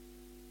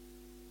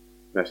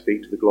May I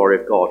speak to the glory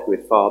of God, who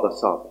is Father,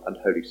 Son, and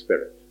Holy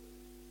Spirit.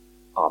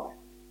 Amen.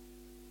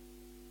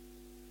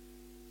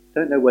 I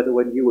don't know whether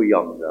when you were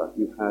younger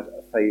you had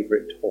a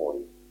favourite toy,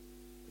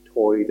 a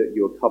toy that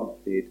you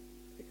accompanied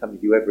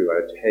you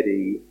everywhere, a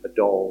teddy, a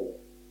doll,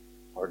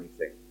 or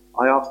anything.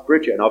 I asked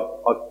Bridget, and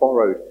I've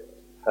borrowed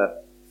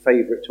her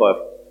favourite toy.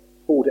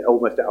 I've pulled it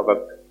almost out of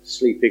her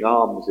sleeping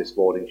arms this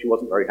morning. She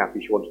wasn't very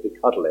happy. She wanted to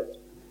cuddle it.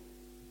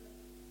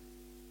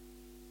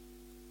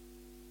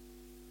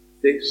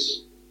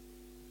 This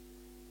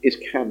is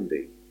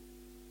Candy.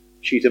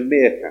 She's a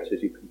meerkat,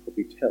 as you can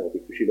probably tell,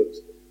 because she looks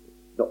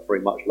not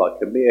very much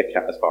like a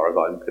meerkat as far as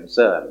I'm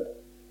concerned.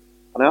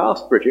 And I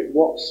asked Bridget,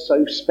 what's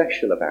so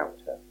special about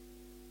her?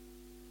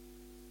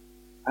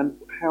 And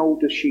how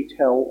could she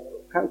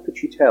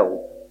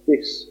tell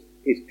this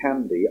is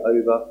Candy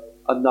over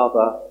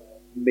another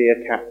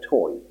meerkat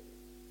toy,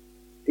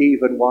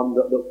 even one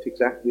that looked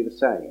exactly the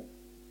same?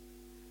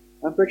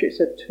 And Bridget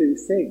said two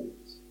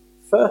things.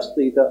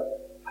 Firstly, that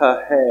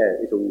her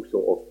hair is all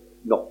sort of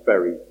not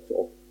very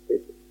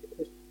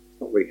it's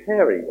not very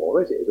hair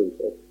anymore, is it? It's all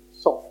sort of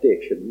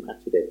softish and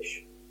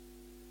matted-ish.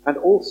 And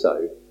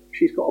also,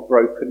 she's got a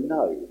broken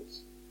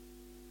nose.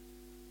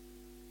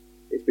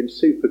 It's been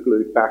super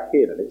glued back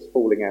in and it's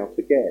falling out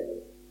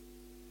again.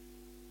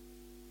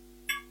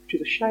 Which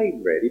is a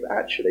shame, really, but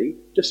actually,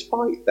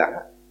 despite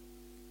that,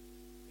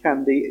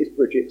 Candy is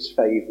Bridget's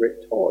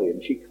favourite toy,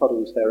 and she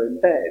cuddles her in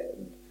bed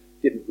and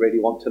didn't really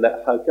want to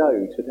let her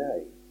go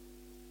today.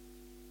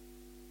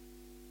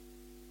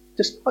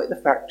 Despite the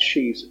fact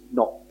she's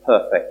not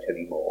perfect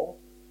anymore,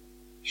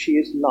 she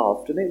is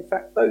loved, and in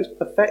fact those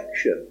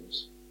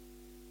imperfections,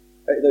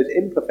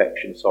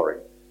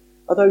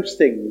 are those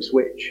things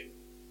which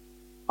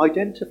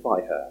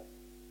identify her,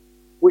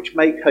 which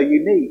make her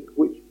unique,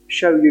 which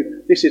show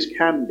you this is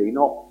Candy,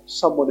 not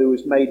someone who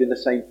was made in the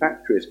same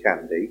factory as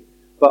Candy,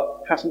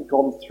 but hasn't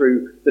gone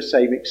through the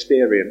same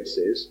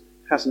experiences,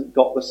 hasn't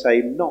got the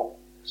same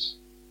knocks.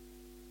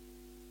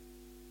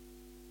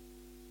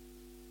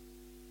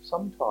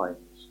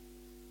 Sometimes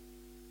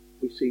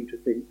we seem to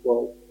think,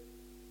 well,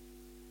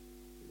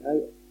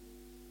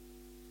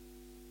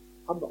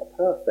 I'm not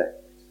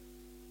perfect.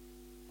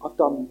 I've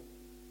done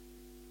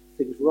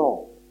things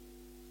wrong.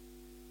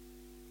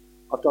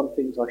 I've done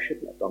things I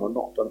shouldn't have done, or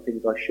not done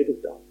things I should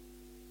have done.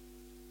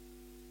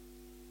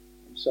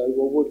 And so,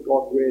 well, would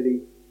God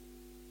really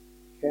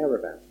care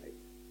about me?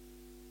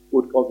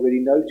 Would God really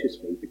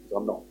notice me because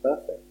I'm not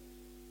perfect?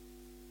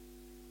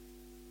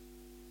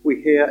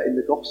 We hear in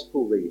the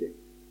Gospel reading,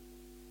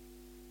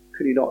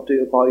 can you not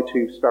buy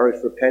 2 sparrows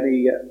for a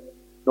penny, yet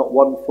not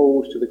one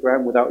falls to the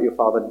ground without your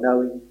Father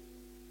knowing?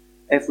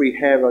 Every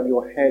hair on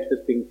your head has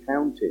been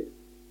counted.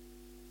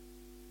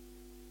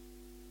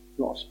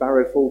 Not a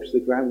sparrow falls to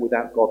the ground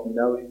without God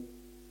knowing.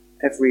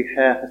 Every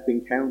hair has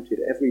been counted.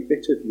 Every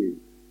bit of you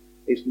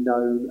is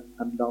known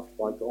and loved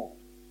by God.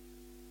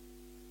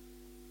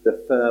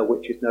 The fur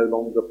which is no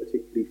longer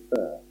particularly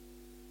fur.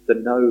 The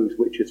nose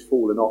which has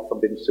fallen off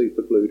and been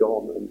superglued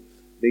on and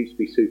needs to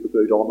be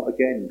superglued on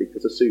again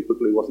because the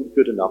superglue wasn't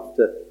good enough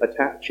to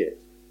attach it.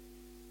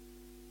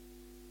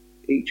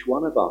 Each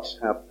one of us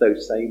have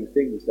those same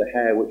things, the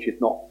hair which is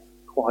not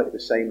quite the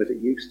same as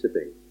it used to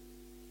be.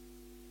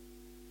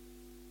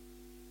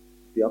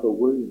 The other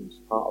wounds,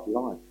 part of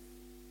life.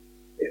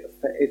 It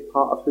is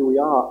part of who we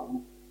are.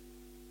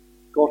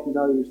 God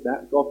knows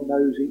that. God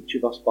knows each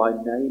of us by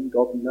name.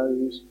 God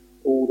knows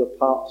all the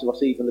parts of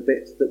us, even the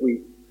bits that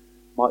we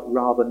might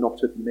rather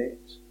not admit.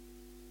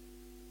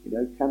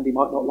 Candy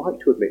might not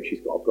like to admit she's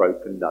got a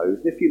broken nose.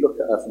 And if you look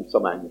at her from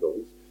some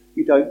angles,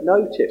 you don't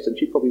notice, and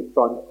she'd probably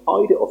try and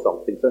hide it or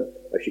something. So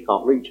she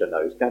can't reach her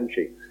nose, can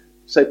she?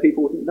 So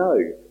people wouldn't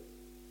know.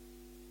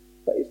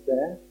 But it's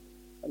there,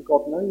 and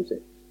God knows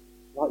it.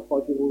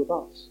 Likewise with all of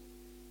us.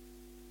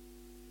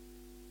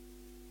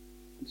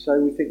 And so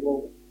we think,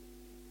 well,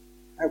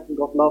 how can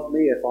God love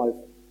me if I've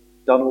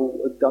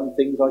done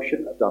things I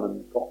shouldn't have done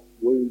and got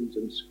wounds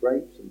and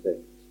scrapes and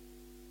things?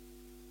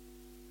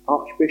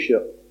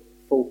 Archbishop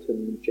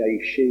Fulton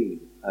J.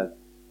 Sheen, an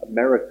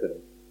American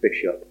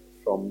bishop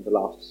from the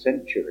last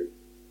century,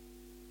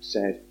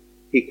 said,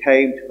 he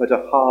came to put a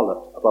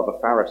harlot above a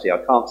Pharisee.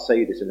 I can't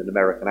say this in an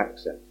American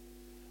accent.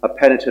 A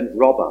penitent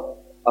robber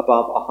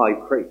above a high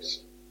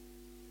priest,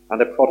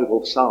 and a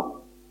prodigal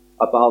son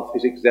above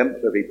his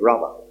exemplary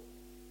brother.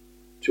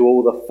 To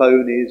all the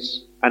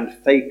phonies and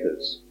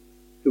fakers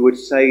who would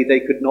say they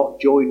could not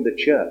join the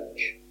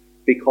church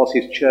because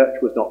his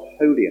church was not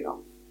holy enough,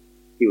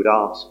 he would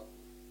ask,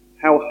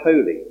 how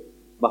holy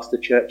must the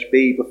church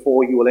be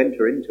before you will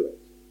enter into it?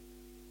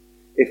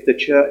 If the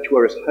church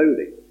were as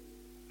holy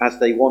as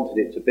they wanted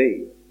it to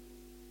be,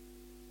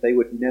 they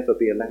would never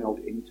be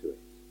allowed into it.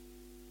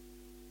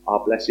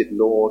 Our blessed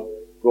Lord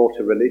brought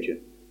a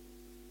religion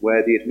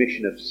where the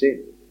admission of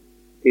sin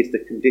is the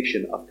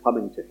condition of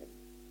coming to him.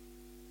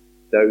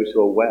 Those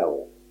who are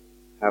well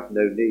have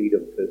no need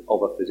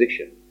of a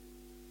physician,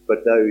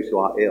 but those who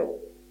are ill.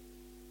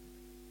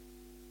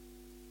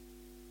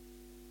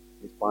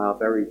 It's by our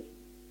very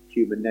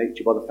human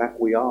nature, by the fact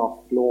we are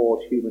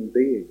flawed human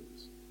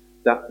beings,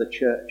 that the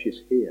church is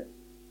here.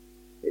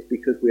 It's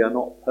because we are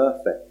not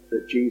perfect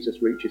that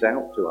Jesus reaches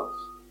out to us.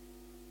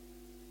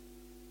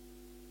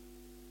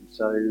 And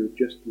so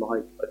just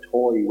like a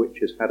toy which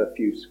has had a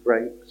few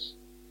scrapes,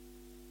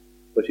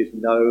 but is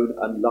known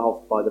and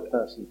loved by the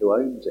person who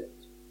owns it,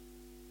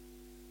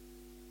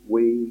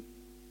 we,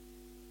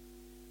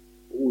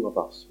 all of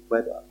us,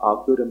 whether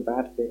our good and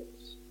bad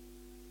bits,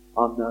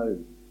 are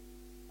known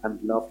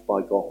and loved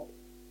by God.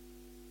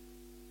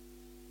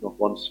 Not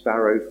one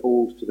sparrow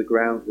falls to the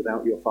ground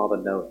without your Father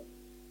knowing.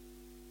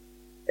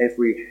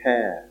 Every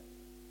hair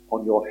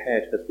on your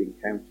head has been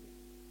counted.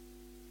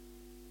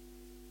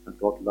 And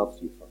God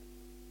loves you for it.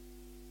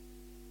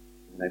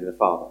 In the name of the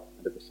Father,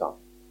 and of the Son,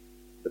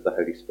 and of the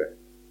Holy Spirit.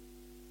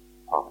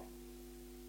 Amen.